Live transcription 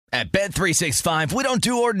At Bet365, we don't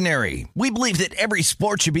do ordinary. We believe that every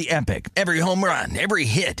sport should be epic. Every home run, every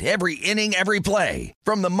hit, every inning, every play.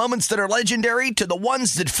 From the moments that are legendary to the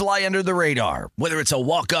ones that fly under the radar. Whether it's a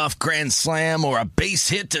walk-off grand slam or a base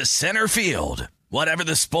hit to center field. Whatever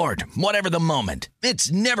the sport, whatever the moment.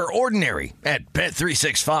 It's never ordinary at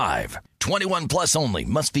Bet365. 21 plus only.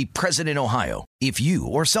 Must be present in Ohio. If you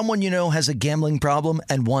or someone you know has a gambling problem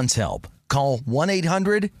and wants help, call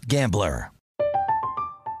 1-800-GAMBLER.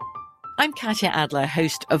 I'm Katya Adler,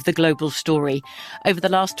 host of The Global Story. Over the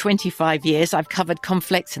last 25 years, I've covered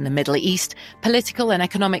conflicts in the Middle East, political and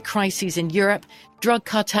economic crises in Europe, drug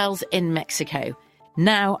cartels in Mexico.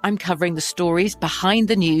 Now I'm covering the stories behind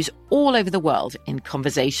the news all over the world in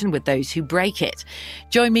conversation with those who break it.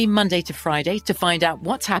 Join me Monday to Friday to find out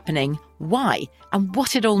what's happening, why, and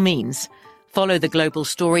what it all means. Follow The Global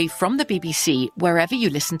Story from the BBC wherever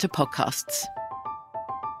you listen to podcasts.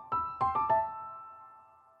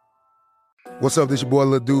 What's up, this is your boy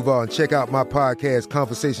Lil Duval, and check out my podcast,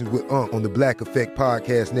 Conversations with Unc, on the Black Effect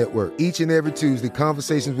Podcast Network. Each and every Tuesday,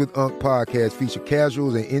 Conversations with Unc podcast feature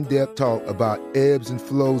casuals and in-depth talk about ebbs and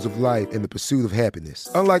flows of life and the pursuit of happiness.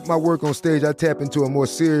 Unlike my work on stage, I tap into a more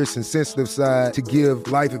serious and sensitive side to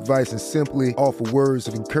give life advice and simply offer words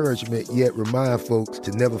of encouragement, yet remind folks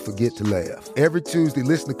to never forget to laugh. Every Tuesday,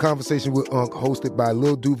 listen to Conversation with Unc, hosted by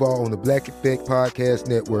Lil Duval on the Black Effect Podcast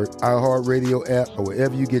Network, iHeartRadio app, or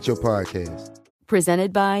wherever you get your podcasts.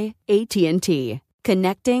 Presented by AT&T.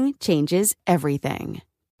 Connecting changes everything.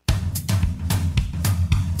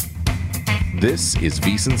 This is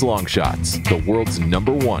VSiN's Long Shots, the world's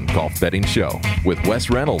 #1 golf betting show, with Wes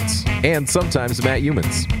Reynolds and sometimes Matt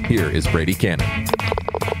Youmans. Here is Brady Cannon.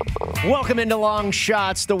 Welcome into Long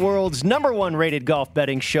Shots, the world's #1 rated golf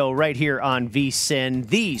betting show right here on VSiN,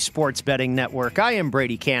 the sports betting network. I am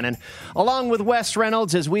Brady Cannon, along with Wes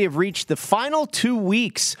Reynolds, as we have reached the final 2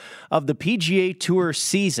 weeks of the PGA Tour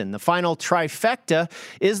season. The final trifecta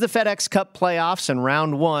is the FedEx Cup playoffs, and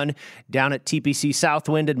round 1 down at TPC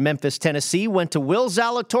Southwind in Memphis, Tennessee, went to Will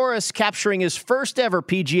Zalatoris, capturing his first ever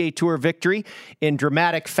PGA Tour victory in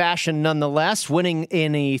dramatic fashion nonetheless, winning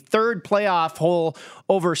in a third playoff hole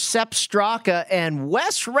over Sepp Straka. And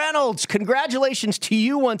Wes Reynolds, congratulations to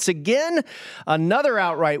you once again. Another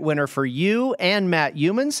outright winner for you and Matt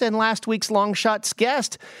Youmans. And last week's Long Shots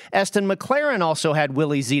guest, Eston McLaren, also had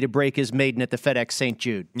Willie Z to break his maiden at the FedEx St.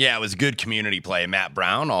 Jude. Yeah, it was good community play. Matt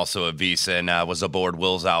Brown, also a VSiN, was aboard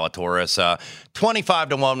Will Zalatoris.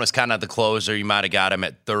 25-1 was kind of the closer. You might have got him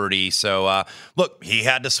at 30. So, look, he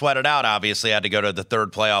had to sweat it out, obviously. Had to go to the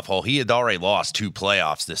third playoff hole. He had already lost 2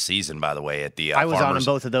 playoffs this season, by the way, at the I was on him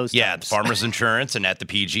both of those times. Yeah, at Farmers Insurance and at the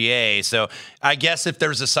PGA. So I guess if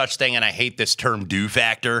there's a such thing, and I hate this term do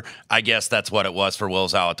factor, I guess that's what it was for Will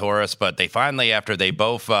Zalatoris. But they finally, after they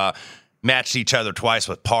both matched each other twice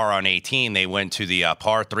with par on 18, they went to the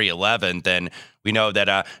par 3 11th. And we know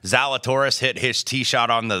that Zalatoris hit his tee shot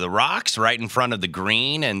on the rocks right in front of the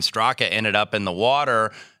green, and Straka ended up in the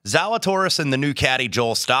water. Zalatoris and the new caddy,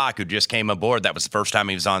 Joel Stock, who just came aboard, that was the first time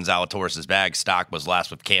he was on Zalatoris' bag. Stock was last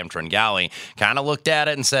with Cam Tringali, kind of looked at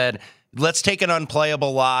it and said, let's take an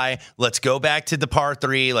unplayable lie. Let's go back to the par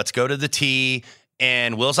 3. Let's go to the tee.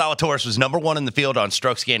 And Will Zalatoris was #1 in the field on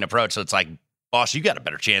strokes gained approach. So it's like, boss, you got a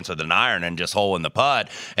better chance with an iron and just holing the putt.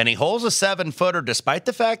 And he holes a 7-footer, despite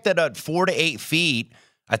the fact that at 4 to 8 feet,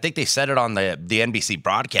 I think they said it on the NBC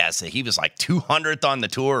broadcast that he was like 200th on the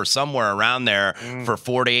tour or somewhere around there for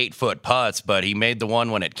 4 to 8 foot putts, but he made the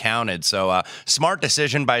one when it counted. So smart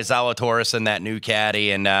decision by Zalatoris and that new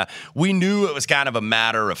caddy. And we knew it was kind of a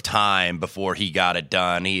matter of time before he got it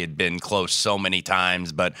done. He had been close so many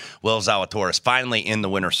times, but Will Zalatoris finally in the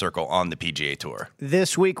winner's circle on the PGA Tour.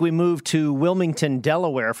 This week we moved to Wilmington,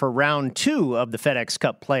 Delaware for round 2 of the FedEx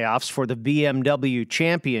Cup playoffs for the BMW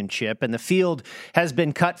Championship. And the field has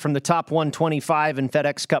been cut from the top 125 in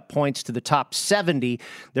FedEx Cup points to the top 70.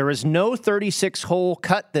 There is no 36-hole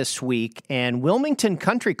cut this week, and Wilmington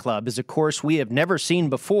Country Club is a course we have never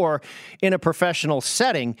seen before in a professional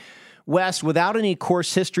setting. Wes, without any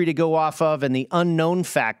course history to go off of and the unknown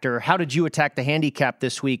factor, how did you attack the handicap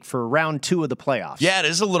this week for round 2 of the playoffs? Yeah, it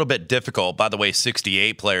is a little bit difficult. By the way,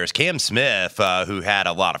 68 players. Cam Smith, who had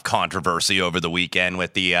a lot of controversy over the weekend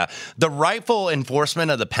with the rightful enforcement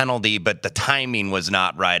of the penalty, but the timing was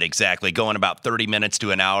not right exactly. Going about 30 minutes to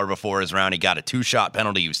an hour before his round, he got a 2-shot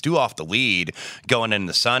penalty. He was 2 off the lead going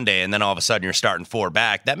into Sunday, and then all of a sudden you're starting 4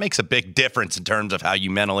 back. That makes a big difference in terms of how you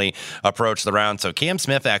mentally approach the round. So Cam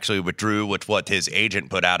Smith actually withdrew withdrew with what his agent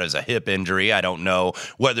put out as a hip injury. I don't know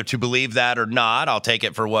whether to believe that or not. I'll take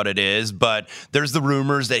it for what it is. But there's the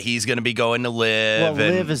rumors that he's going to be going to Live. Well,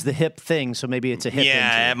 Live is the hip thing, so maybe it's a hip injury.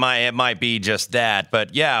 Yeah, it might be just that.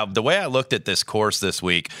 But yeah, the way I looked at this course this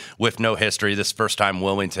week with no history, this first time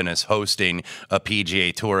Wilmington is hosting a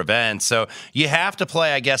PGA Tour event. So you have to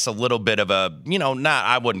play, I guess, a little bit of a,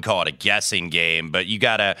 I wouldn't call it a guessing game, but you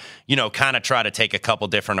got to, kind of try to take a couple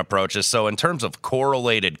different approaches. So in terms of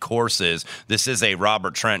correlated courses, this is a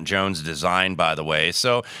Robert Trent Jones design, by the way.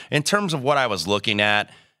 So in terms of what I was looking at,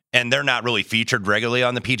 and they're not really featured regularly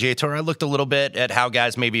on the PGA Tour, I looked a little bit at how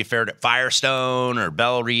guys maybe fared at Firestone or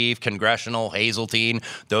Belle Reef, Congressional, Hazeltine.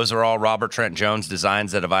 Those are all Robert Trent Jones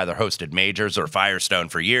designs that have either hosted majors, or Firestone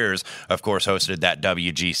for years, of course, hosted that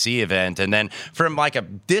WGC event. And then from like a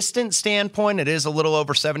distance standpoint, it is a little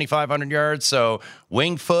over 7,500 yards. So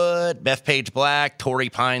Winged Foot, Bethpage Black, Torrey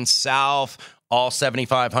Pines South, all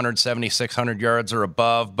 7,500, 7,600 yards or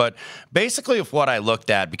above. But basically, of what I looked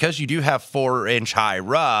at, because you do have 4-inch high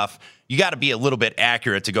rough, you got to be a little bit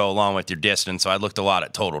accurate to go along with your distance. So I looked a lot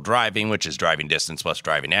at total driving, which is driving distance plus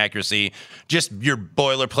driving accuracy, just your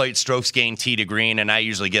boilerplate strokes gained tee to green. And I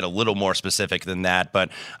usually get a little more specific than that.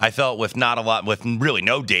 But I felt with really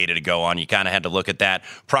no data to go on, you kind of had to look at that.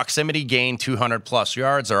 Proximity gain 200 plus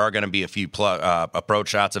yards. There are going to be a few approach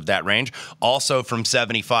shots of that range. Also from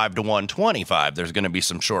 75 to 125, there's going to be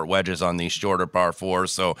some short wedges on these shorter par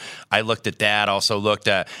fours. So I looked at that. Also looked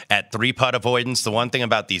at 3-putt avoidance. The one thing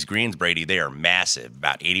about these greens, Brady, they are massive,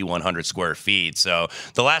 about 8,100 square feet. So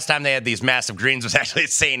the last time they had these massive greens was actually at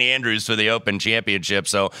St. Andrews for the Open Championship.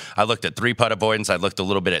 So I looked at 3-putt avoidance. I looked a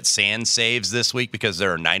little bit at sand saves this week because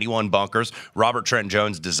there are 91 bunkers. Robert Trent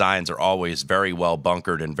Jones designs are always very well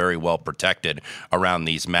bunkered and very well protected around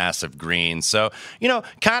these massive greens. So,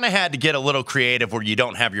 kind of had to get a little creative where you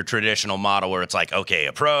don't have your traditional model where it's like, okay,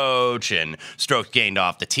 approach and stroke gained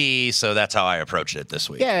off the tee. So that's how I approached it this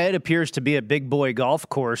week. Yeah, it appears to be a big boy golf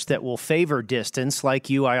course that will favor distance. Like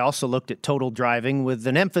you, I also looked at total driving with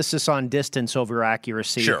an emphasis on distance over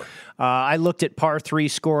accuracy. Sure. I looked at par 3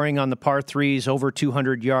 scoring on the par 3s over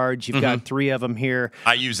 200 yards. You've got 3 of them here.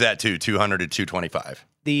 I use that too, 200 to 225.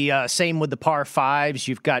 The same with the par 5s.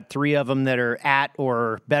 You've got 3 of them that are at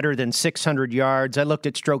or better than 600 yards. I looked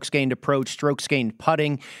at strokes gained approach, strokes gained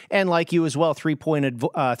putting, and like you as well,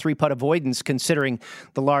 3-putt avoidance, considering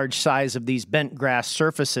the large size of these bent grass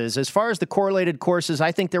surfaces. As far as the correlated courses,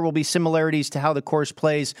 I think there will be similarities to how the course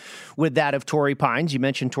plays with that of Torrey Pines. You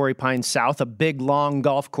mentioned Torrey Pines South, a big, long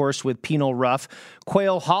golf course with penal rough.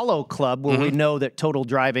 Quail Hollow Club, where we know that total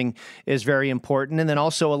driving is very important. And then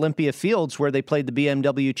also Olympia Fields, where they played the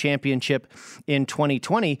BMW Championship in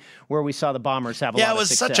 2020, where we saw the Bombers have a lot of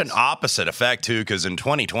success. Yeah, it was such an opposite effect, too, because in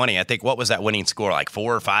 2020, I think, what was that winning score, like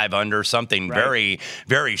 4 or 5 under, something very,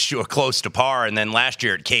 very close to par. And then last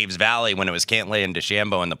year at Caves Valley, when it was Cantlay and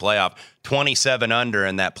DeChambeau in the playoff, 27 under,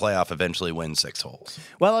 and that playoff eventually wins 6 holes.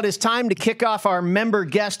 Well, it is time to kick off our member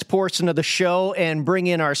guest portion of the show and bring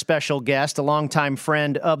in our special guest, a longtime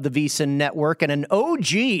friend of the VSiN Network and an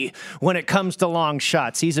OG when it comes to long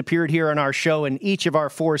shots. He's appeared here on our show in each of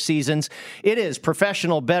our 4 seasons. It is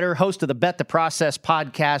professional bettor, host of the Bet the Process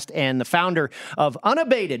podcast, and the founder of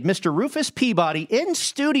Unabated, Mr. Rufus Peabody, in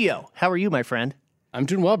studio. How are you, my friend? I'm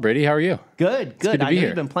doing well, Brady. How are you? Good. Good to I be know here.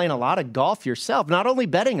 You've been playing a lot of golf yourself, not only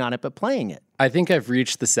betting on it, but playing it. I think I've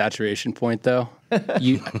reached the saturation point, though.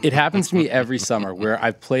 It happens to me every summer where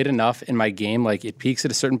I've played enough in my game, like it peaks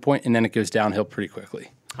at a certain point, and then it goes downhill pretty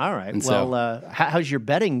quickly. All right. And well, how's your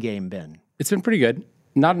betting game been? It's been pretty good.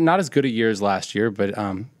 Not as good a year as last year, but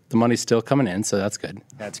the money's still coming in, so that's good.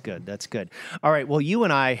 That's good. All right, well, you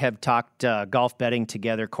and I have talked golf betting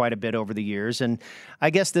together quite a bit over the years, and I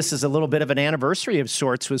guess this is a little bit of an anniversary of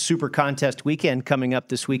sorts with Super Contest Weekend coming up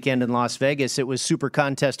this weekend in Las Vegas. It was Super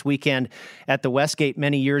Contest Weekend at the Westgate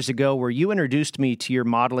many years ago where you introduced me to your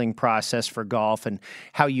modeling process for golf and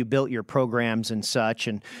how you built your programs and such,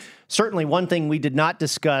 and certainly one thing we did not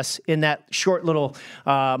discuss in that short little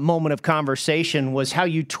moment of conversation was how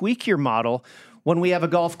you tweak your model when we have a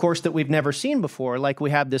golf course that we've never seen before, like we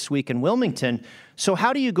have this week in Wilmington. So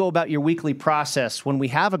how do you go about your weekly process when we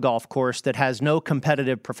have a golf course that has no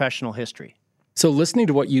competitive professional history? So listening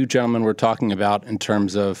to what you gentlemen were talking about in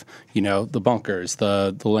terms of, the bunkers,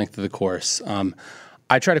 the length of the course,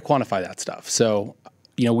 I try to quantify that stuff. So,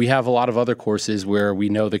 we have a lot of other courses where we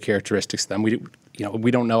know the characteristics of them.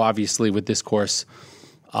 We don't know, obviously, with this course,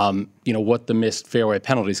 what the missed fairway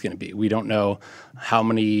penalty is going to be. We don't know how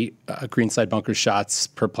many greenside bunker shots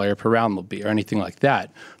per player per round will be or anything like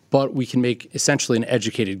that. But we can make essentially an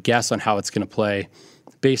educated guess on how it's going to play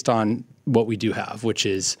based on what we do have, which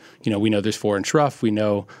is, we know there's 4-inch rough. I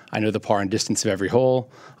know the par and distance of every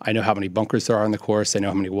hole. I know how many bunkers there are on the course. I know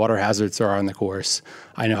how many water hazards there are on the course.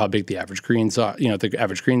 I know how big the average greens are, the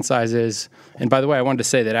average green size is. And by the way, I wanted to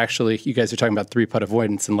say that actually you guys are talking about 3-putt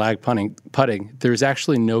avoidance and lag putting. There's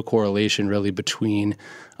actually no correlation really between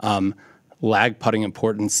lag putting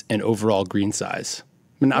importance and overall green size.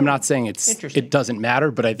 I mean, I'm not saying it doesn't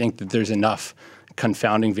matter, but I think that there's enough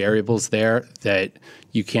confounding variables there that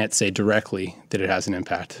you can't say directly that it has an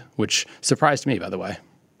impact, which surprised me, by the way.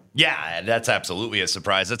 Yeah, that's absolutely a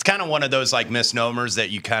surprise. It's kind of one of those like misnomers that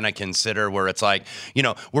you kind of consider where it's like,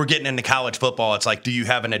 we're getting into college football. It's like, do you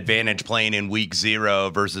have an advantage playing in week 0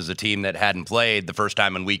 versus a team that hadn't played the first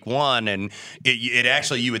time in week 1? And it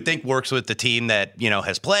actually, you would think, works with the team that,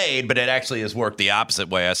 has played, but it actually has worked the opposite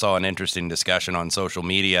way. I saw an interesting discussion on social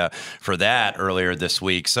media for that earlier this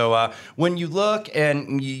week. So when you look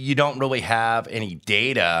and you don't really have any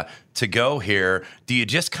data to go here, do you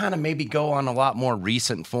just kind of maybe go on a lot more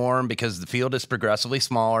recent form because the field is progressively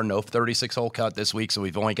smaller, no 36-hole cut this week, so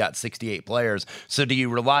we've only got 68 players. So do you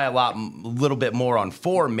rely a little bit more on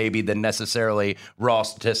form maybe than necessarily raw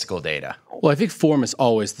statistical data? Well, I think form is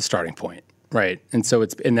always the starting point, right? And so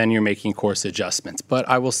and then you're making course adjustments. But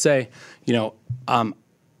I will say,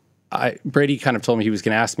 Brady kind of told me he was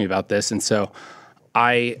going to ask me about this, and so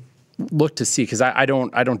I look to see, because I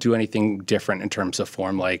don't do anything different in terms of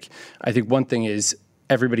form. Like, I think one thing is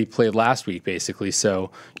everybody played last week, basically, so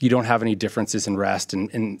you don't have any differences in rest.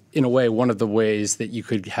 And in a way, one of the ways that you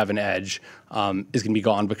could have an edge is going to be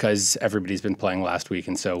gone because everybody's been playing last week,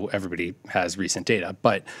 and so everybody has recent data.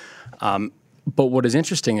 But what is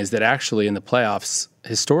interesting is that actually in the playoffs,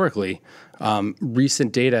 historically,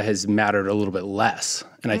 recent data has mattered a little bit less.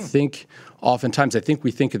 And I think oftentimes we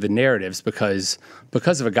think of the narratives because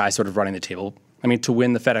of a guy sort of running the table. I mean, to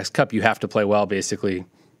win the FedEx Cup, you have to play well basically,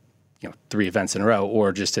 3 events in a row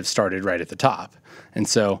or just have started right at the top. And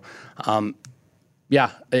so,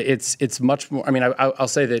 it's much more. I mean, I'll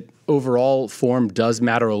say that overall form does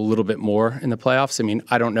matter a little bit more in the playoffs. I mean,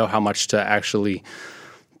 I don't know how much to actually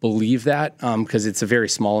believe that because it's a very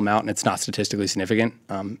small amount and it's not statistically significant.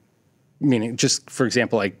 Meaning, just for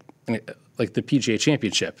example, like the PGA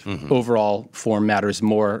Championship, overall form matters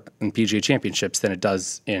more in PGA Championships than it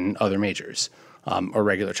does in other majors or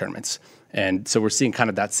regular tournaments. And so we're seeing kind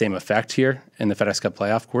of that same effect here in the FedEx Cup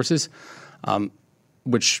playoff courses,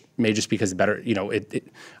 which may just because better,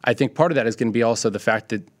 I think part of that is going to be also the fact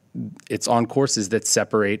that it's on courses that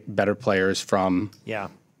separate better players from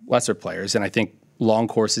lesser players. And I think long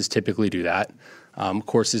courses typically do that.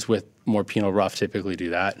 Courses with more penal rough typically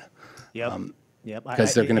do that. Yep.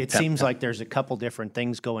 It seems like there's a couple different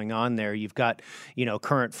things going on there. You've got,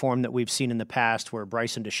 current form that we've seen in the past where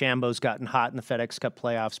Bryson DeChambeau's gotten hot in the FedEx Cup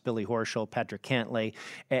playoffs, Billy Horschel, Patrick Cantlay,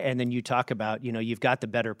 and then you talk about, you've got the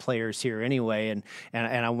better players here anyway. And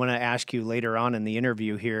I want to ask you later on in the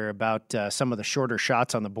interview here about some of the shorter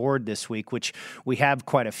shots on the board this week, which we have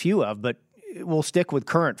quite a few of, but we'll stick with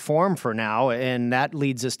current form for now, and that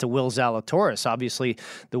leads us to Will Zalatoris, obviously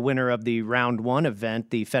the winner of the round 1 event,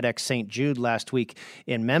 the FedEx St. Jude last week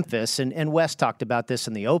in Memphis. And Wes talked about this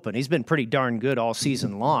in the Open. He's been pretty darn good all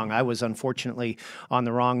season long. I was unfortunately on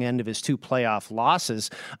the wrong end of his 2 playoff losses,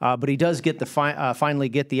 but he does get finally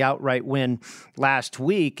get the outright win last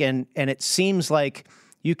week, and it seems like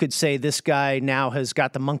you could say this guy now has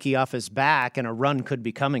got the monkey off his back, and a run could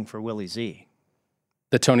be coming for Willie Z.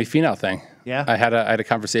 The Tony Finau thing. Yeah, I had a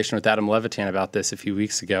conversation with Adam Levitan about this a few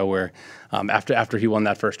weeks ago, where after he won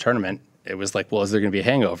that first tournament, it was like, well, is there going to be a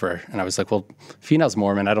hangover? And I was like, well, Finau's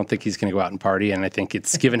Mormon. I don't think he's going to go out and party. And I think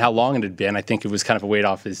it's given how long it had been, I think it was kind of a weight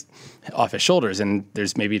off his shoulders. And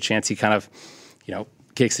there's maybe a chance he kind of,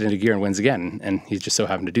 kicks it into gear and wins again. And he's just so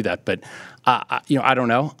happened to do that. But I don't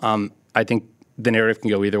know. I think the narrative can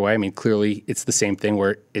go either way. I mean, clearly it's the same thing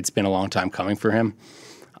where it's been a long time coming for him.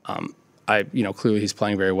 Clearly he's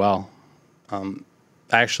playing very well.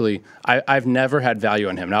 I've never had value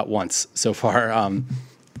on him, not once so far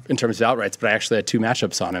in terms of outrights, but I actually had 2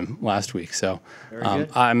 matchups on him last week. So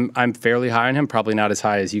I'm fairly high on him, probably not as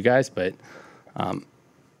high as you guys, but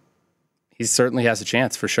he certainly has a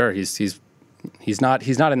chance for sure. He's not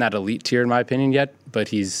in that elite tier in my opinion yet, but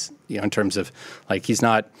he's in terms of like he's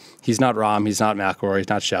not Rahm, he's not McIlroy, he's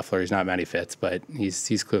not Scheffler, he's not Matty Fitz, but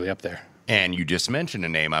he's clearly up there. And you just mentioned a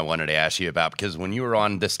name I wanted to ask you about, because when you were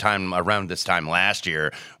on around this time last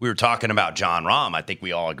year, we were talking about Jon Rahm. I think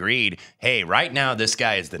we all agreed, hey, right now this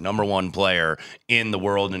guy is the number 1 player in the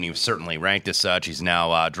world, and he was certainly ranked as such. He's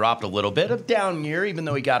now dropped a little bit of down year, even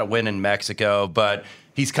though he got a win in Mexico. But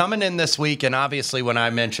he's coming in this week, and obviously when I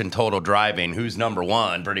mention total driving, who's number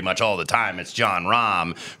one pretty much all the time? It's Jon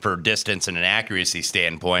Rahm for distance and an accuracy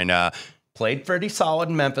standpoint. Played pretty solid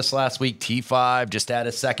in Memphis last week, T5, just had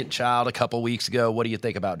his second child a couple weeks ago. What do you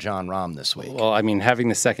think about Jon Rahm this week? Well, I mean, having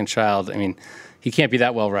the second child, I mean, he can't be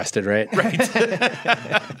that well rested, right?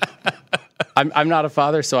 Right. I'm not a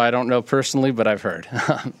father, so I don't know personally, but I've heard.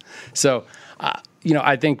 I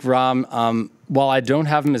think Rahm, while I don't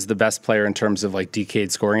have him as the best player in terms of like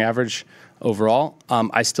decade scoring average overall,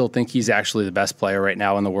 I still think he's actually the best player right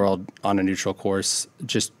now in the world on a neutral course,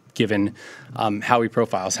 just given how he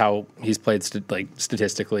profiles, how he's played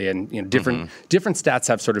statistically, and different stats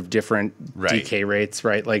have sort of different DK rates,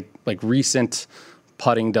 right? Like recent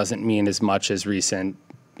putting doesn't mean as much as recent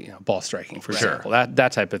ball striking, for example,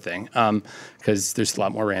 that type of thing, because there's a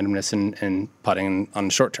lot more randomness in putting on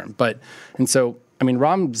the short term. So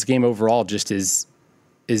Rahm's game overall just is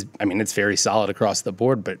it's very solid across the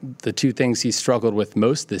board, but the two things he's struggled with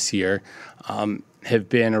most this year have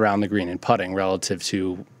been around the green and putting relative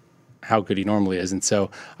to how good he normally is. And so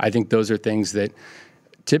I think those are things that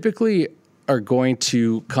typically are going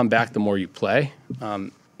to come back the more you play.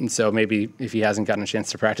 And so maybe if he hasn't gotten a chance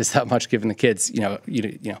to practice that much, given the kids,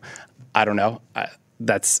 I don't know.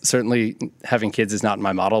 That's certainly, having kids is not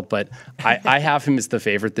my model, but I have him as the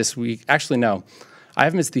favorite this week. Actually, no, I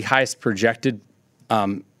have him as the highest projected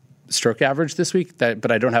stroke average this week,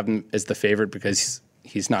 but I don't have him as the favorite because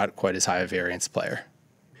he's not quite as high a variance player.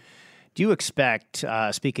 Do you expect,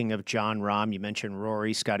 speaking of Jon Rahm, you mentioned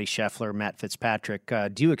Rory, Scotty Scheffler, Matt Fitzpatrick,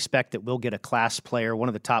 do you expect that we'll get a class player, one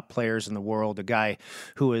of the top players in the world, a guy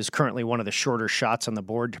who is currently one of the shorter shots on the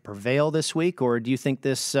board, to prevail this week? Or do you think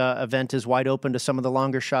this event is wide open to some of the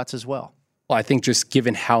longer shots as well? Well, I think just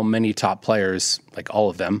given how many top players, like all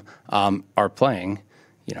of them, are playing,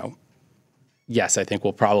 yes, I think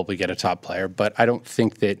we'll probably get a top player, but I don't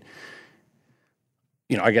think that,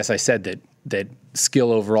 I guess I said that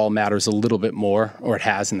skill overall matters a little bit more, or it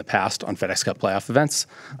has in the past on FedEx Cup playoff events.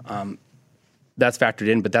 That's factored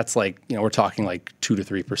in, but that's we're talking 2 to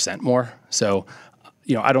 3% more. So,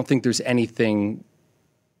 I don't think there's anything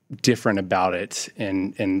different about it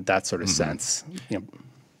in that sort of sense.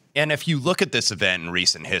 And if you look at this event in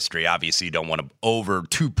recent history, obviously you don't want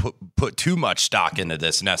to put too much stock into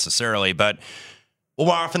this necessarily, but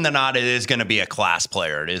more often than not, it is going to be a class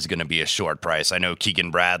player. It is going to be a short price. I know Keegan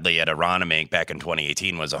Bradley at Aronimink back in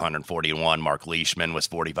 2018 was 140-1. Mark Leishman was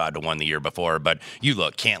 45-1 the year before. But you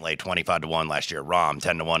look, Cantlay 25-1 last year. Rahm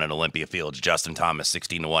 10-1 at Olympia Fields. Justin Thomas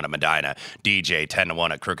 16-1 at Medina. DJ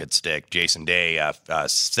 10-1 at Crooked Stick. Jason Day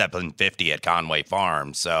 750 at Conway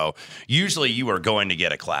Farms. So usually you are going to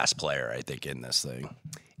get a class player, I think, in this thing.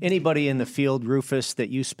 Anybody in the field, Rufus, that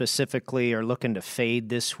you specifically are looking to fade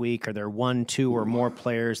this week? Are there 1, 2, or more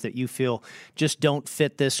players that you feel just don't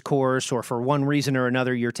fit this course, or for one reason or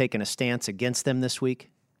another you're taking a stance against them this week?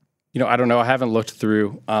 I don't know. I haven't looked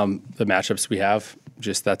through the matchups we have.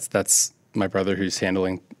 Just that's my brother who's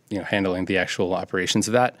handling the actual operations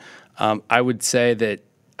of that. I would say that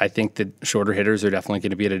I think that shorter hitters are definitely going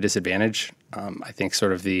to be at a disadvantage. I think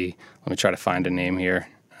sort of let me try to find a name here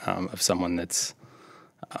of someone that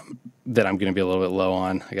I'm going to be a little bit low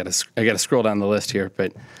on. I got to scroll down the list here,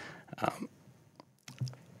 but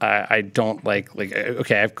I don't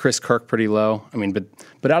okay, I have Chris Kirk pretty low.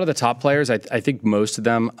 But out of the top players, I think most of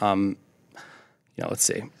them, let's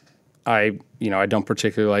see. I don't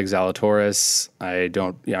particularly like Zalatoris.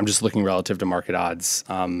 I'm just looking relative to market odds.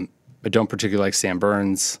 I don't particularly like Sam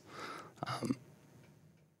Burns.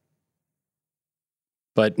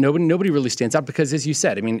 But nobody really stands out because, as you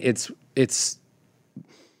said, it's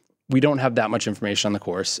we don't have that much information on the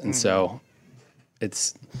course. And so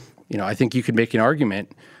it's, I think you could make an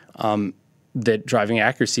argument that driving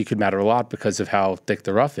accuracy could matter a lot because of how thick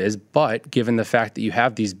the rough is. But given the fact that you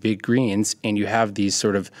have these big greens and you have these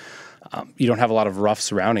sort of, you don't have a lot of rough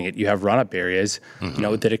surrounding it. You have run-up areas,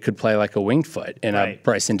 that it could play like a winged foot. And a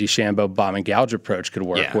Bryson DeChambeau bomb and gouge approach could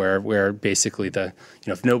work where basically if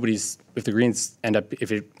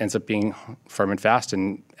it ends up being firm and fast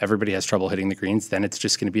and everybody has trouble hitting the greens, then it's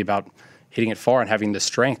just going to be about hitting it far and having the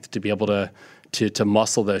strength to be able to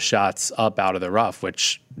muscle those shots up out of the rough,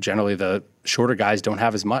 which generally the shorter guys don't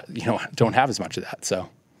have as much of that. So.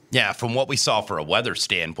 Yeah, from what we saw for a weather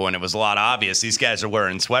standpoint, it was a lot obvious. These guys are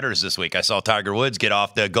wearing sweaters this week. I saw Tiger Woods get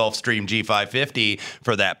off the Gulfstream G550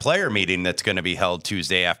 for that player meeting that's going to be held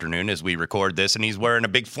Tuesday afternoon as we record this, and he's wearing a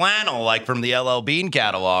big flannel like from the LL Bean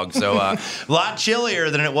catalog. So a lot chillier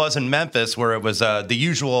than it was in Memphis, where it was the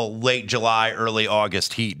usual late July, early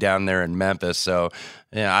August heat down there in Memphis. So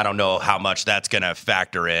I don't know how much that's going to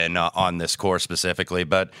factor in on this course specifically,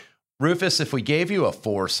 but Rufus, if we gave you a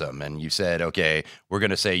foursome and you said, okay, we're going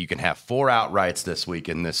to say you can have 4 outrights this week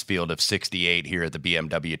in this field of 68 here at the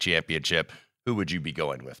BMW Championship, who would you be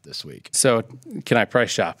going with this week? So can I price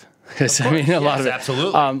shop? Because I mean, a lot of it.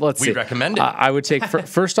 Absolutely. Let's see. We recommend it. I would take,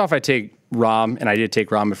 first off, I take Rahm, and I did take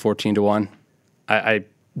Rahm at 14-1. I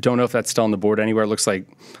don't know if that's still on the board anywhere. It looks like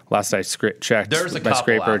last I checked, there's a my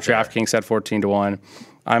scraper, DraftKings at 14-1.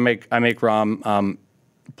 I make Rahm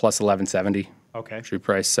plus 1170. Okay. True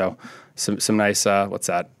price. So some nice, what's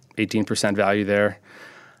that, 18% value there.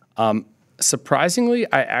 Surprisingly,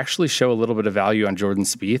 I actually show a little bit of value on Jordan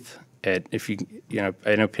Spieth. I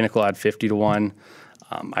know Pinnacle had 50-1.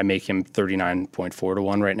 I make him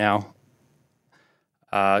 39.4-1 right now.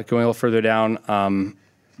 Going a little further down, I'm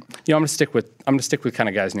going to stick with kind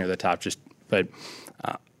of guys near the top.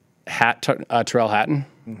 Tyrrell Hatton,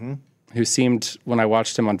 who seemed, when I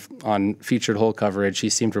watched him on featured hole coverage, he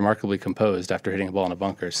seemed remarkably composed after hitting a ball in a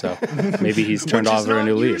bunker. So maybe he's turned over a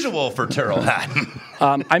new leaf. Which is not usual for Tyrrell Hatton.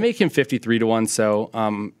 I make him 53-1. So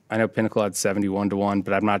I know Pinnacle had 71-1,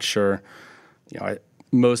 but I'm not sure.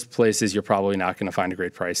 Most places you're probably not going to find a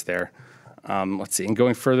great price there. Let's see. And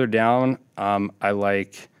going further down, I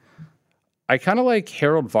kind of like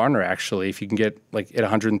Harold Varner, actually. If you can get like at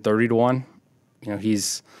 130-1,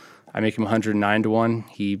 I make him 109-1.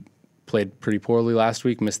 He played pretty poorly last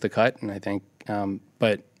week, missed the cut, and I think,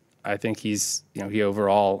 but I think he's a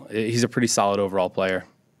pretty solid overall player.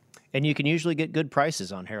 And you can usually get good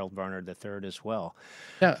prices on Harold Varner III as well.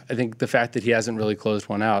 Yeah, I think the fact that he hasn't really closed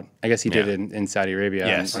one out. I guess he did in Saudi Arabia.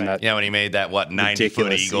 Yes, on that when he made that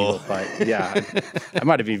 90-foot eagle. Yeah, I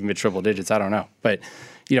might have even been triple digits. I don't know, but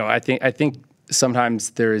I think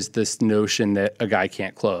sometimes there is this notion that a guy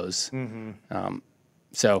can't close. Mm-hmm.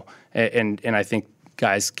 So I think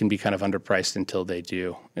guys can be kind of underpriced until they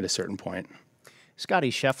do at a certain point.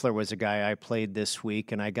 Scotty Scheffler was a guy I played this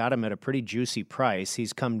week, and I got him at a pretty juicy price.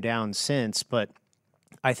 He's come down since, but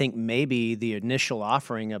I think maybe the initial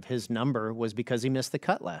offering of his number was because he missed the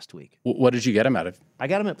cut last week. What did you get him out of? I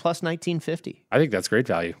got him at plus 1950. I think that's great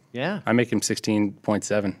value. Yeah. I make him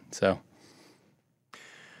 16.7, so...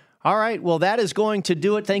 All right, well, that is going to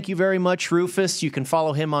do it. Thank you very much, Rufus. You can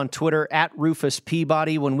follow him on Twitter at Rufus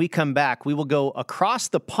Peabody. When we come back, we will go across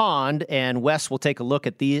the pond, and Wes will take a look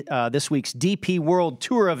at this week's DP World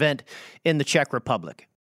Tour event in the Czech Republic.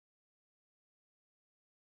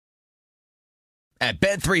 At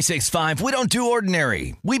Bet365, we don't do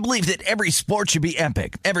ordinary. We believe that every sport should be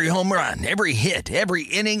epic. Every home run, every hit, every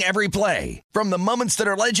inning, every play. From the moments that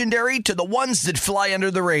are legendary to the ones that fly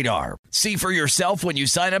under the radar. See for yourself when you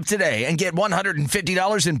sign up today and get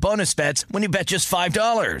 $150 in bonus bets when you bet just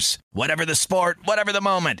 $5. Whatever the sport, whatever the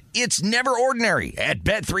moment, it's never ordinary at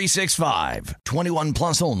Bet365. 21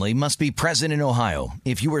 plus only. Must be present in Ohio.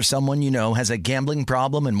 If you or someone you know has a gambling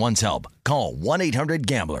problem and wants help, call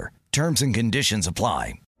 1-800-GAMBLER. Terms and conditions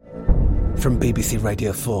apply. From BBC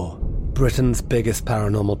Radio 4, Britain's biggest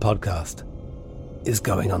paranormal podcast is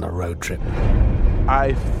going on a road trip.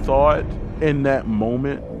 I thought in that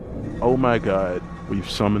moment, oh my God, we've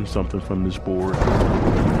summoned something from this board.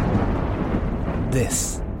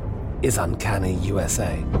 This is Uncanny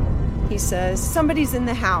USA. He says, somebody's in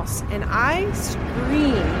the house, and I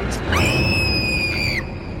screamed.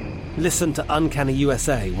 Listen to Uncanny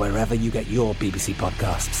USA wherever you get your BBC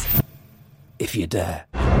podcasts, if you dare.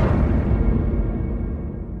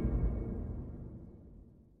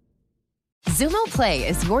 Xumo Play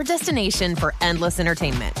is your destination for endless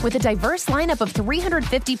entertainment. With a diverse lineup of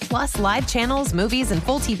 350-plus live channels, movies, and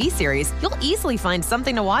full TV series, you'll easily find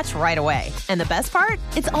something to watch right away. And the best part?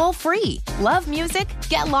 It's all free. Love music?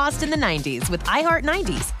 Get lost in the 90s with iHeart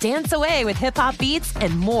 90s, dance away with hip-hop beats,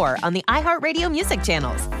 and more on the iHeartRadio music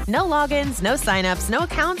channels. No logins, no signups, no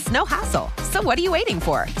accounts, no hassle. So what are you waiting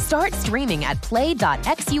for? Start streaming at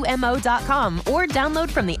play.xumo.com or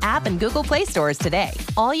download from the app and Google Play stores today.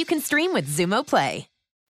 All you can stream with Xumo Play.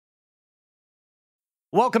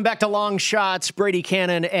 Welcome back to Long Shots. Brady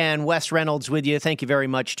Cannon and Wes Reynolds with you. Thank you very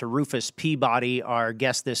much to Rufus Peabody, our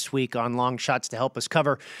guest this week on Long Shots, to help us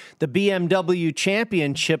cover the BMW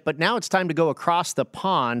Championship. But now it's time to go across the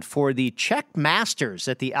pond for the Czech Masters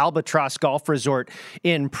at the Albatross Golf Resort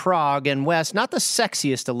in Prague. And Wes, not the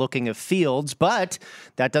sexiest looking of fields, but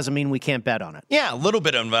that doesn't mean we can't bet on it. Yeah, a little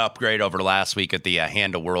bit of an upgrade over last week at the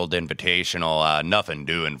Handle World Invitational. Nothing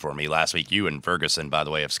doing for me last week. Ewan Ferguson, by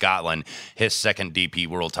the way, of Scotland, his second DP DP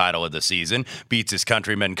World title of the season. Beats his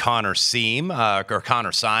countryman Connor Syme,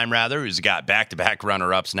 who's got back-to-back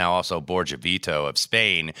runner-ups now. Also, Borja Vito of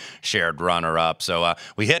Spain shared runner-up. So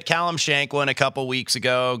we hit Callum Shanklin a couple weeks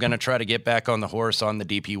ago. Going to try to get back on the horse on the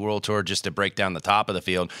DP World Tour just to break down the top of the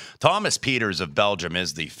field. Thomas Pieters of Belgium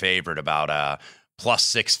is the favorite, about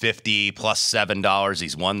plus $650, plus $7.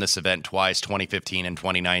 He's won this event twice, 2015 and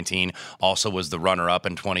 2019. Also was the runner-up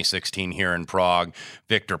in 2016 here in Prague.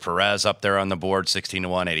 Victor Perez up there on the board,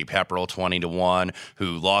 16-1. Eddie Pepperell, 20-1,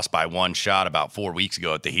 who lost by one shot about 4 weeks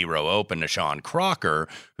ago at the Hero Open to Sean Crocker,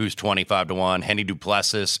 who's 25-1. Henny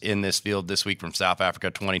Duplessis in this field this week from South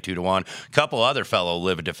Africa, 22-1. A couple other fellow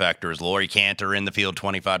live defectors. Laurie Cantor in the field,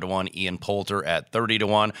 25-1. Ian Poulter at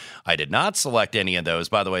 30-1. I did not select any of those.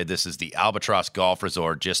 By the way, this is the Albatross Golf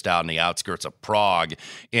Resort just out in the outskirts of Prague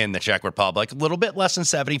in the Czech Republic. A little bit less than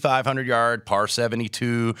 7,500 yard, par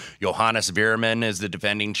 72. Johannes Veerman is the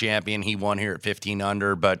defending champion. He won here at 15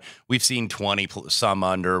 under, but we've seen 20 some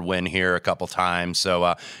under win here a couple times.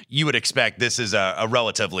 So you would expect this is a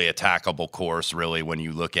relatively attackable course, really, when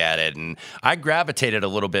you look at it. And I gravitated a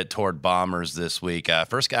little bit toward bombers this week.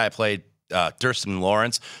 First guy I played, Thurston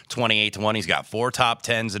Lawrence, 28-1. He's got 4 top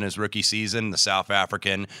 10s in his rookie season. The South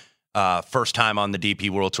African, first time on the DP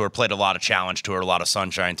World Tour, played a lot of Challenge Tour, a lot of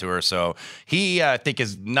Sunshine Tour. So he, I think,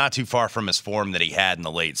 is not too far from his form that he had in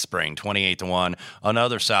the late spring, 28-1.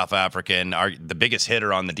 Another South African, the biggest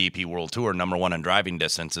hitter on the DP World Tour, number 1 in driving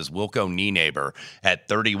distance, is Wilco Nienaber at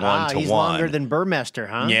 31-1. He's longer than Burmester,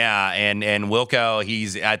 huh? Yeah, and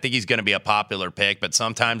Wilco, I think he's going to be a popular pick, but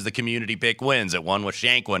sometimes the community pick wins. It won with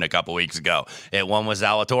Shanklin a couple weeks ago. It won with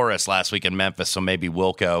Zalatoris last week in Memphis, so maybe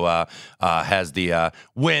Wilco has the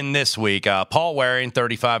win this week. Paul Waring,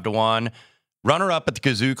 35-1. Runner-up at the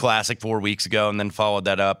Kazoo Classic 4 weeks ago, and then followed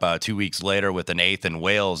that up 2 weeks later with an 8th in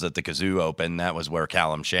Wales at the Kazoo Open. That was where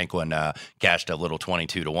Callum Shanklin cashed a little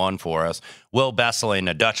 22-1 for us. Will Besseling,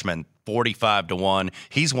 a Dutchman, 45-1.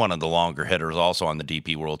 He's one of the longer hitters also on the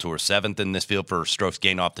DP World Tour. 7th in this field for strokes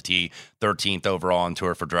gained off the tee, 13th overall on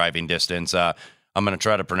tour for driving distance. I'm going to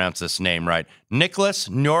try to pronounce this name right. Nicholas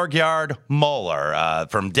Norgard Moller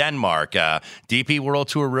from Denmark. DP World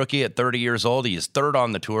Tour rookie at 30 years old. He is 3rd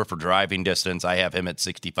on the tour for driving distance. I have him at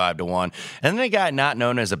 65-1. And then a guy not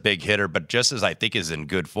known as a big hitter, but just as I think is in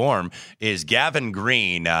good form, is Gavin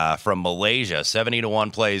Green from Malaysia.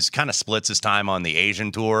 70-1 plays, kind of splits his time on the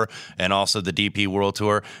Asian Tour and also the DP World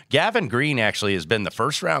Tour. Gavin Green actually has been the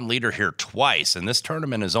first-round leader here twice, and this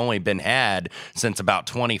tournament has only been had since about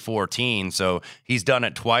 2014. So he's done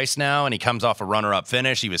it twice now, and he comes off a runner-up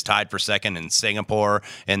finish. He was tied for 2nd in Singapore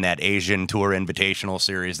in that Asian Tour Invitational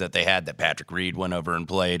Series that they had that Patrick Reed went over and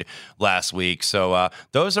played last week. So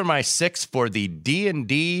those are my 6 for the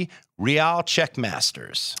D&D Real Czech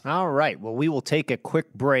Masters. All right. Well, we will take a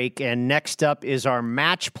quick break, and next up is our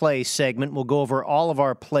match play segment. We'll go over all of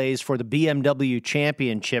our plays for the BMW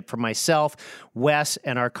Championship for myself, Wes,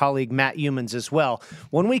 and our colleague Matt Youmans as well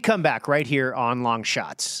when we come back right here on Long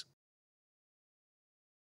Shots.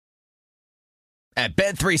 At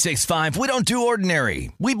Bet365, we don't do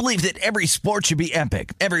ordinary. We believe that every sport should be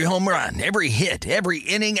epic. Every home run, every hit, every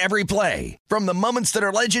inning, every play. From the moments that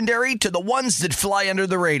are legendary to the ones that fly under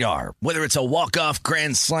the radar. Whether it's a walk-off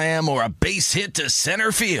grand slam or a base hit to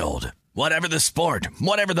center field. Whatever the sport,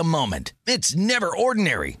 whatever the moment. It's never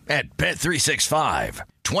ordinary at Bet365.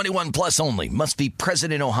 21 plus only. Must be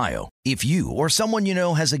present in Ohio. If you or someone you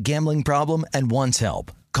know has a gambling problem and wants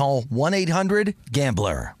help, call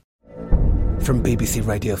 1-800-GAMBLER. From BBC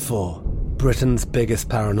Radio 4, Britain's biggest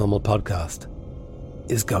paranormal podcast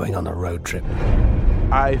is going on a road trip.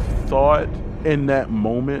 I thought in that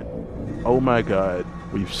moment, oh my God,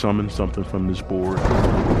 we've summoned something from this board.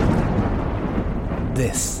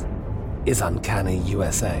 This is Uncanny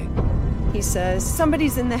USA. He says,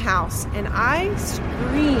 somebody's in the house, and I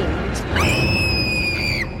screamed.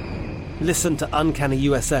 Listen to Uncanny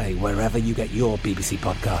USA wherever you get your BBC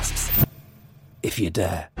podcasts, if you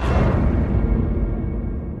dare.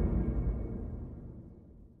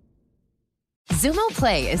 Xumo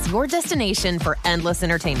Play is your destination for endless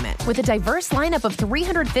entertainment. With a diverse lineup of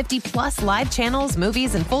 350-plus live channels,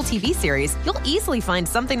 movies, and full TV series, you'll easily find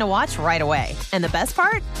something to watch right away. And the best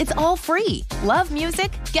part? It's all free. Love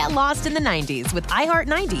music? Get lost in the 90s with iHeart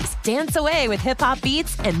 90s, dance away with hip-hop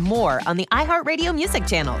beats, and more on the iHeartRadio music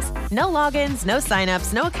channels. No logins, no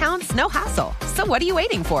signups, no accounts, no hassle. So what are you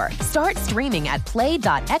waiting for? Start streaming at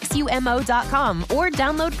play.xumo.com or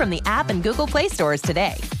download from the app and Google Play stores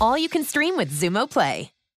today. All you can stream with Xumo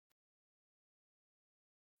Play.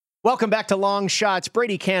 Welcome back to Long Shots.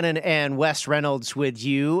 Brady Cannon and Wes Reynolds with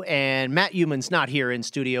you. And Matt Youmans not here in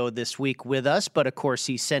studio this week with us, but of course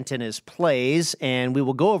he sent in his plays, and we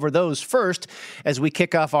will go over those first as we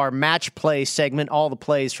kick off our match play segment, all the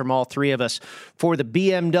plays from all three of us for the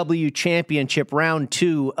BMW Championship Round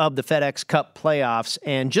 2 of the FedEx Cup playoffs.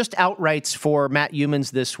 And just outrights for Matt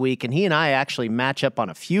Youmans this week, and he and I actually match up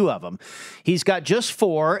on a few of them. He's got just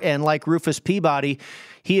 4, and like Rufus Peabody,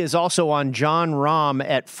 he is also on Jon Rahm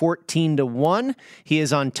at 14-1. He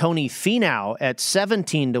is on Tony Finau at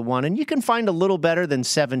 17-1. And you can find a little better than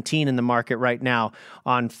 17 in the market right now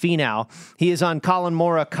on Finau. He is on Colin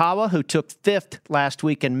Morikawa, who took 5th last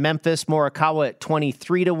week in Memphis. Morikawa at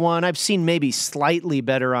 23-1. I've seen maybe slightly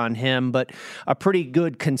better on him, but a pretty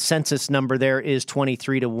good consensus number there is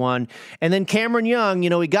 23-1. And then Cameron Young,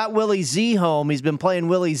 he got Willie Z home. He's been playing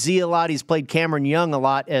Willie Z a lot. He's played Cameron Young a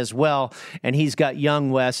lot as well. And he's got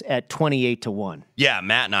Young, Wes, at 28-1. Yeah,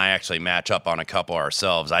 Matt and I actually match up on a couple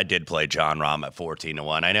ourselves. I did play Jon Rahm at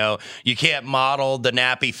 14-1. I know you can't model the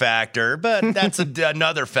nappy factor, but that's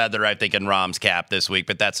another feather, I think, in Rahm's cap this week,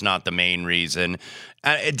 but that's not the main reason.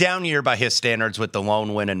 Down year by his standards with the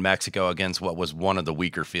lone win in Mexico against what was one of the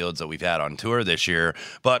weaker fields that we've had on tour this year.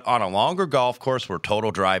 But on a longer golf course where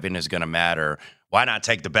total driving is going to matter, why not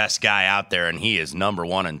take the best guy out there? And he is number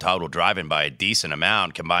 1 in total driving by a decent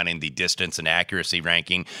amount, combining the distance and accuracy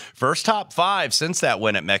ranking. First top 5 since that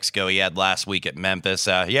win at Mexico he had last week at Memphis.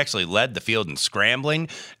 He actually led the field in scrambling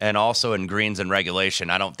and also in greens and regulation.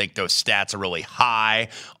 I don't think those stats are really high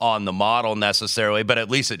on the model necessarily, but at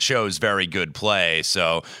least it shows very good play.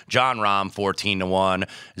 So Jon Rahm, 14-1.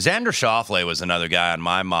 Xander Schauffele was another guy on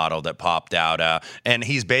my model that popped out, and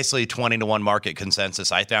he's basically 20-1 market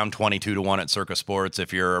consensus. I found 22-1 at Circa Sports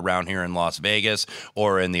if you're around here in Las Vegas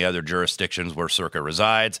or in the other jurisdictions where Circa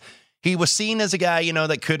resides. He was seen as a guy,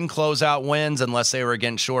 that couldn't close out wins unless they were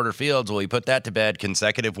against shorter fields. Well, he put that to bed.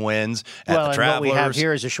 Consecutive wins at the Travelers. What we have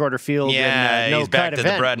here is a shorter field. Yeah, and, he's back to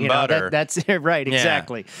event. the bread and butter. That's right,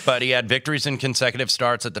 exactly. Yeah. But he had victories in consecutive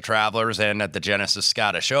starts at the Travelers and at the Genesis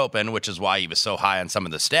Scottish Open, which is why he was so high on some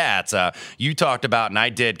of the stats. You talked about, and I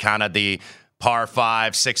did kind of the par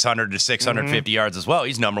 5, 600 to 650 yards as well.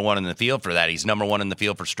 He's number 1 in the field for that. He's number 1 in the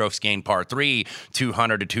field for strokes gained par 3,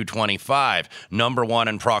 200 to 225. Number 1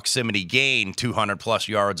 in proximity gain, 200 plus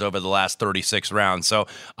yards over the last 36 rounds. So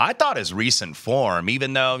I thought his recent form,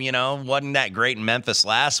 even though, wasn't that great in Memphis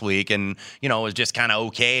last week and, was just kind of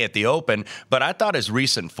okay at the Open, but I thought his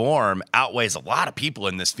recent form outweighs a lot of people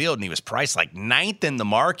in this field, and he was priced like 9th in the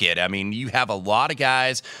market. I mean, you have a lot of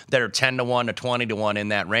guys that are 10-1 to 20-1 in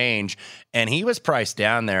that range, and he was priced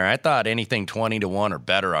down there. I thought anything 20-1 or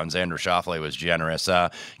better on Xander Schauffele was generous.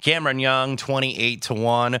 Cameron Young,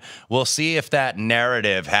 28-1. We'll see if that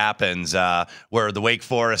narrative happens where the Wake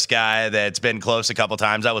Forest guy that's been close a couple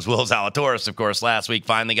times, that was Will Zalatoris, of course, last week,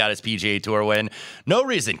 finally got his PGA Tour win. No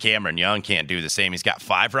reason Cameron Young can't do the same. He's got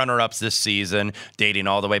 5 runner-ups this season, dating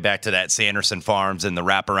all the way back to that Sanderson Farms and the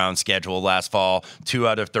wraparound schedule last fall, 2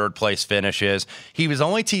 other third-place finishes. He was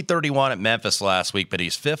only T31 at Memphis last week, but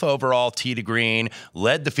he's 5th overall tee to green,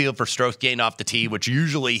 led the field for strokes gained off the tee, which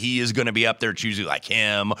usually he is going to be up there. It's usually like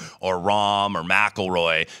him or Rahm or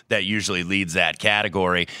McIlroy that usually leads that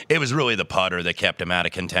category. It was really the putter that kept him out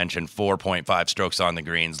of contention. 4.5 strokes on the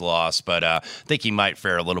greens lost, but I think he might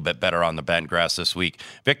fare a little bit better on the bent grass this week.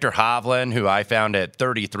 Viktor Hovland, who I found at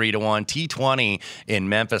 33-1, T20 in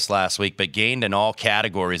Memphis last week, but gained in all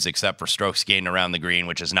categories except for strokes gained around the green,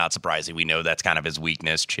 which is not surprising. We know that's kind of his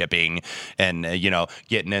weakness, chipping and,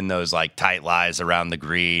 getting in those like tight lies around the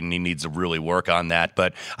green. He needs to really work on that,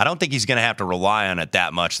 but I don't think he's going to have to rely on it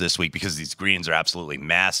that much this week because these greens are absolutely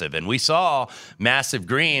massive. And we saw massive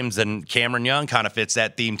greens, and Cameron Young kind of fits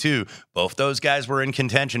that theme too. Both those guys were in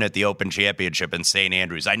contention at the Open Championship in St.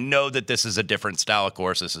 Andrews. I know that this is a different style of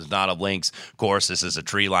course. This is not a links course. This is a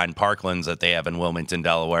tree-lined parklands that they have in Wilmington,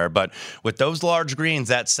 Delaware. But with those large greens,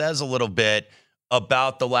 that says a little bit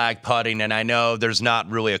about the lag putting, and I know there's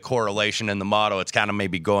not really a correlation in the model. It's kind of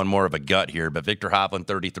maybe going more of a gut here, but Viktor Hovland,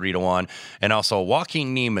 33-1, and also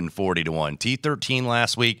Joaquin Niemann, 40-1. T13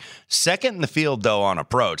 last week, 2nd in the field, though, on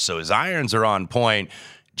approach, so his irons are on point.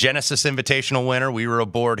 Genesis Invitational winner. We were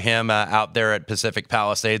aboard him out there at Pacific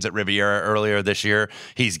Palisades at Riviera earlier this year.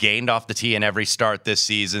 He's gained off the tee in every start this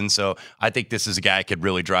season, so I think this is a guy who could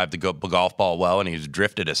really drive the golf ball well, and he's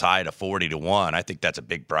drifted as high to 40-1. I think that's a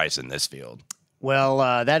big price in this field. Well,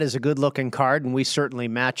 that is a good-looking card, and we certainly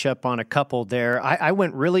match up on a couple there. I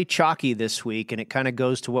went really chalky this week, and it kind of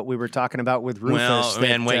goes to what we were talking about with Rufus.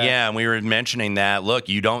 And we were mentioning that, look,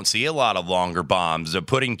 you don't see a lot of longer bombs.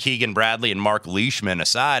 Putting Keegan Bradley and Mark Leishman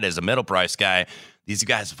aside as a middle-price guy, these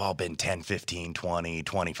guys have all been 10, 15, 20,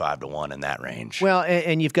 25 to 1 in that range. Well,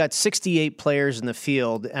 and you've got 68 players in the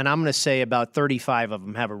field, and I'm going to say about 35 of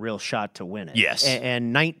them have a real shot to win it. Yes.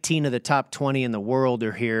 And 19 of the top 20 in the world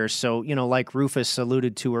are here. So, like Rufus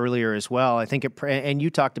alluded to earlier as well, I think and you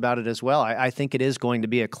talked about it as well, I think it is going to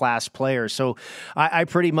be a class player. So I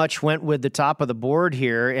pretty much went with the top of the board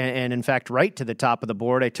here, and in fact, right to the top of the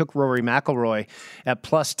board. I took Rory McIlroy at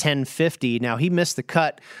plus 1050. Now, he missed the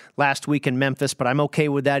cut last week in Memphis, but I'm okay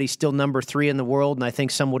with that. He's still number 3 in the world, and I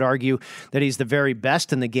think some would argue that he's the very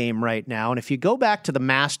best in the game right now. And if you go back to the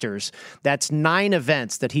Masters, that's 9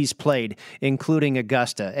 events that he's played, including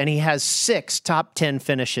Augusta, and he has 6 top 10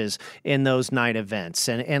 finishes in those 9 events.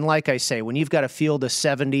 And like I say, when you've got a field of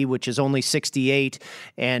 70, which is only 68,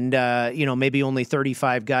 and maybe only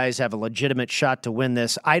 35 guys have a legitimate shot to win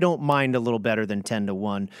this, I don't mind a little better than 10 to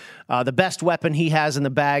 1. The best weapon he has in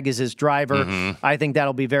the bag is his driver. Mm-hmm. I think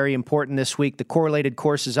that'll be very important this week. The correlated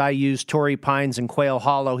courses I use, Torrey Pines and Quail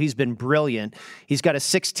Hollow, he's been brilliant. He's got a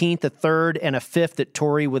 16th, a 3rd, and a 5th at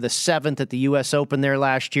Torrey with a 7th at the U.S. Open there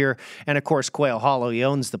last year. And, of course, Quail Hollow, he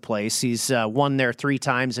owns the place. He's won there 3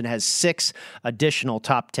 times and has 6 additional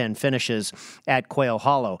top 10 finishes at Quail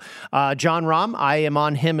Hollow. Jon Rahm, I am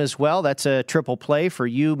on him as well. That's a triple play for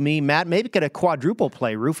you, me, Matt. Maybe get a quadruple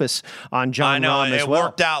play, Rufus, on Jon Rahm as well. It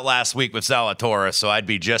worked out last week with Zalatoris, so I'd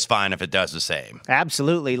be just fine if it does the same.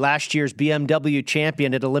 Absolutely. Last year's BMW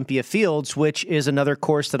champion at Olympia Fields, which is another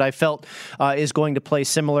course that I felt is going to play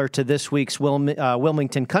similar to this week's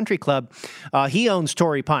Wilmington Country Club. He owns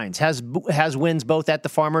Torrey Pines, has wins both at the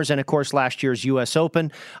Farmers and, of course, last year's U.S.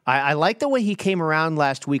 Open. I like the way he came around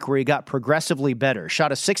last week where he got progressively better.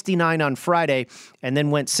 Shot a 69 on Friday and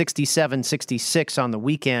then went 67, 66 on the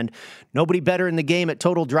weekend. Nobody better in the game at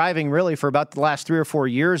total driving, really, for about the last 3 or 4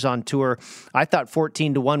 years on tour. I thought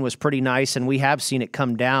 14 to 1 was pretty nice, and we have seen it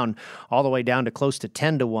come down all the way down to close to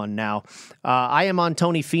 10 to 1 now. I am on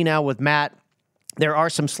Tony Finau with Matt. There are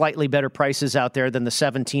some slightly better prices out there than the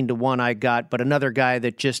 17 to 1 I got, but another guy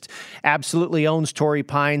that just absolutely owns Torrey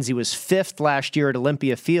Pines. He was 5th last year at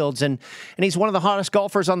Olympia Fields, and he's one of the hottest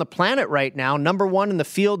golfers on the planet right now. Number 1 in the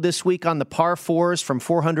field this week on the par 4s from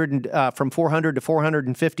 400 to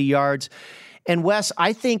 450 yards. And Wes,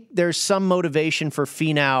 I think there's some motivation for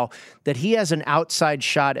Finau that he has an outside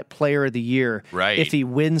shot at Player of the Year if he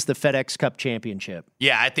wins the FedEx Cup Championship.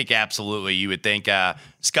 Yeah, I think absolutely. You would think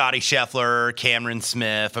Scotty Scheffler, Cameron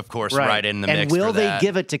Smith, of course, right in the mix. And will they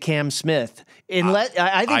give it to Cam Smith?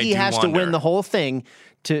 I think he has to win the whole thing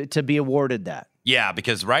to be awarded that. Yeah,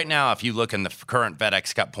 because right now, if you look in the current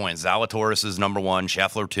FedEx Cup points, Zalatoris is number 1,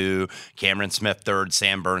 Scheffler 2, Cameron Smith 3rd,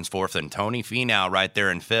 Sam Burns 4th, and Tony Finau right there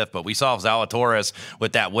in 5th. But we saw Zalatoris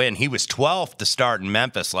with that win. He was 12th to start in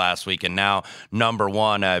Memphis last week, and now number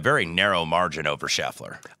 1, a very narrow margin over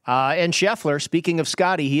Scheffler. And Scheffler, speaking of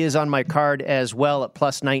Scotty, he is on my card as well at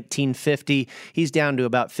plus 1950. He's down to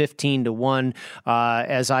about 15 to 1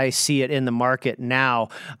 as I see it in the market now.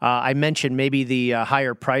 I mentioned maybe the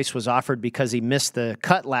higher price was offered because he missed the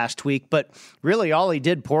cut last week, but really all he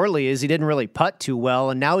did poorly is he didn't really putt too well,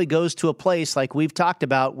 and now he goes to a place like we've talked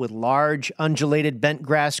about with large undulated bent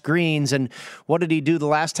grass greens. And what did he do the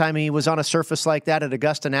last time he was on a surface like that at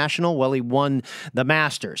Augusta National? Well, he won the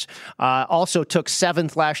Masters. Also took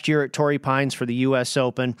 7th last year at Torrey Pines for the U.S.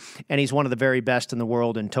 Open, and he's one of the very best in the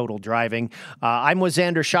world in total driving. I'm with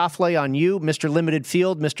Xander Schauffele on you, Mr. Limited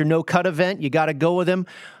Field, Mr. No Cut event. You got to go with him.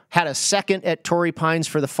 Had a 2nd at Torrey Pines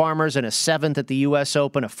for the Farmers and a 7th at the U.S.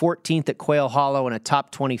 Open, a 14th at Quail Hollow, and a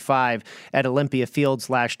top 25 at Olympia Fields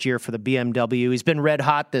last year for the BMW. He's been red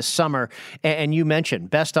hot this summer, and you mentioned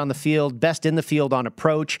best on the field, best in the field on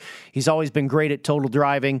approach. He's always been great at total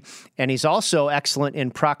driving, and he's also excellent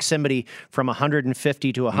in proximity from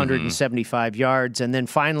 150 to 175 yards. And then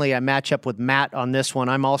finally, I match up with Matt on this one.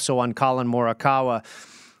 I'm also on Colin Morikawa.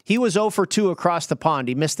 He was 0 for 2 across the pond.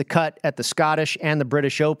 He missed the cut at the Scottish and the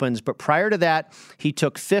British Opens, but prior to that, he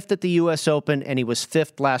took 5th at the U.S. Open, and he was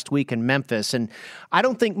 5th last week in Memphis. And I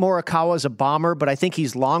don't think Morikawa's a bomber, but I think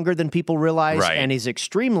he's longer than people realize, and he's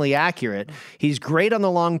extremely accurate. He's great on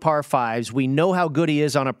the long par 5s. We know how good he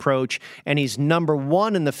is on approach, and he's number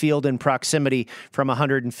 1 in the field in proximity from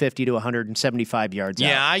 150 to 175 yards out.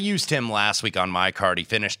 Yeah, I used him last week on my card. He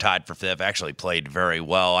finished tied for 5th, actually played very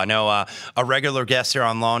well. I know a regular guest here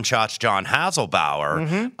on Long Shots, John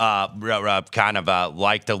Hasselbauer, kind of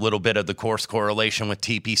liked a little bit of the course correlation with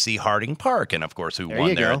TPC Harding Park, and of course, who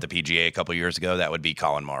won there at the PGA a couple years ago. That would be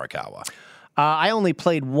Colin Morikawa. I only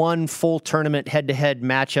played one full tournament head-to-head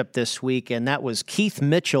matchup this week, and that was Keith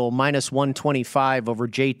Mitchell minus 125 over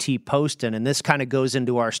JT Poston, and this kind of goes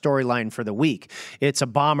into our storyline for the week. It's a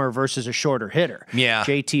bomber versus a shorter hitter. Yeah.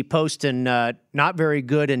 JT Poston, not very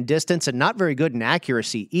good in distance and not very good in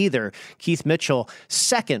accuracy either. Keith Mitchell,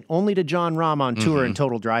 second only to Jon Rahm on tour in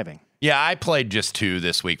total driving. Yeah, I played just two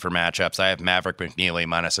this week for matchups. I have Maverick McNeely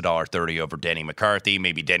minus $1.30 over Denny McCarthy.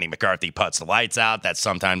 Maybe Denny McCarthy puts the lights out. That's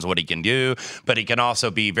sometimes what he can do, but he can also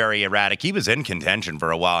be very erratic. He was in contention for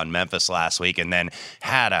a while in Memphis last week and then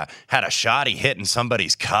had a shot he hit in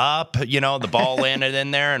somebody's cup. The ball landed in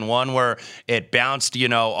there, and one where it bounced,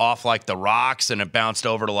 off like the rocks and it bounced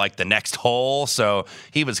over to like the next hole. So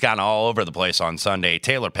he was kind of all over the place on Sunday.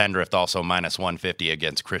 Taylor Pendrith also minus 150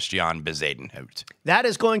 against Christian Bezuidenhout. That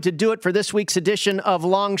is going to do it for this week's edition of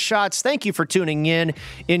Long Shots. Thank you for tuning in.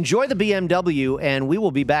 Enjoy the BMW, and we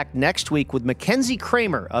will be back next week with Mackenzie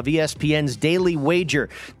Kramer of ESPN's Daily Wager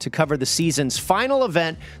to cover the season's final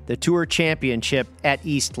event, the Tour Championship at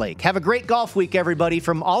East Lake. Have a great golf week, everybody,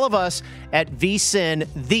 from all of us at VSiN,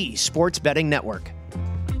 the Sports Betting Network.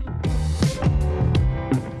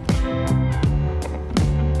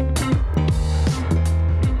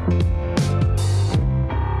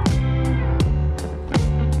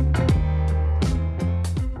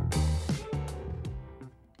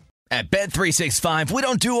 At Bet365, we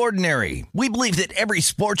don't do ordinary. We believe that every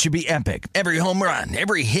sport should be epic. Every home run,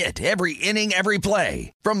 every hit, every inning, every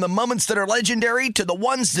play. From the moments that are legendary to the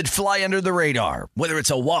ones that fly under the radar. Whether it's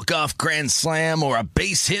a walk-off grand slam or a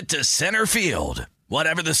base hit to center field.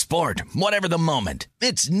 Whatever the sport, whatever the moment.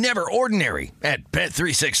 It's never ordinary at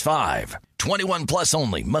Bet365. 21 plus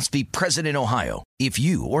only. Must be present in Ohio. If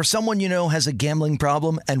you or someone you know has a gambling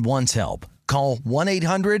problem and wants help, call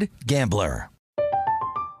 1-800-GAMBLER.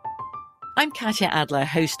 I'm Katya Adler,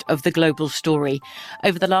 host of The Global Story.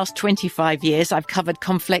 Over the last 25 years, I've covered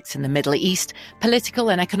conflicts in the Middle East, political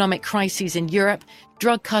and economic crises in Europe,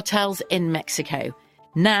 drug cartels in Mexico.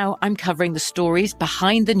 Now I'm covering the stories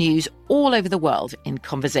behind the news all over the world in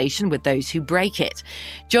conversation with those who break it.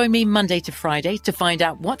 Join me Monday to Friday to find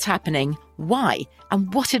out what's happening, why,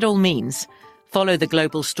 and what it all means. Follow The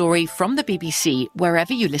Global Story from the BBC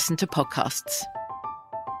wherever you listen to podcasts.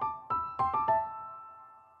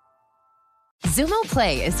 Xumo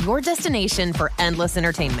Play is your destination for endless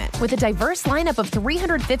entertainment. With a diverse lineup of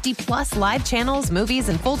 350 plus live channels, movies,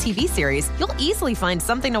 and full TV series, you'll easily find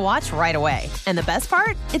something to watch right away. And the best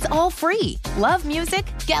part? It's all free. Love music?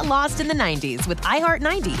 Get lost in the 90s with iHeart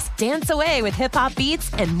 90s, dance away with hip-hop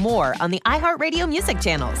beats, and more on the iHeartRadio music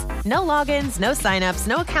channels. No logins, no signups,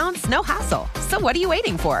 no accounts, no hassle. So what are you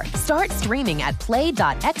waiting for? Start streaming at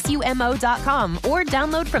play.xumo.com or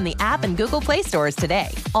download from the app and Google Play stores today.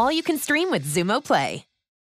 All you can stream with Xumo Play.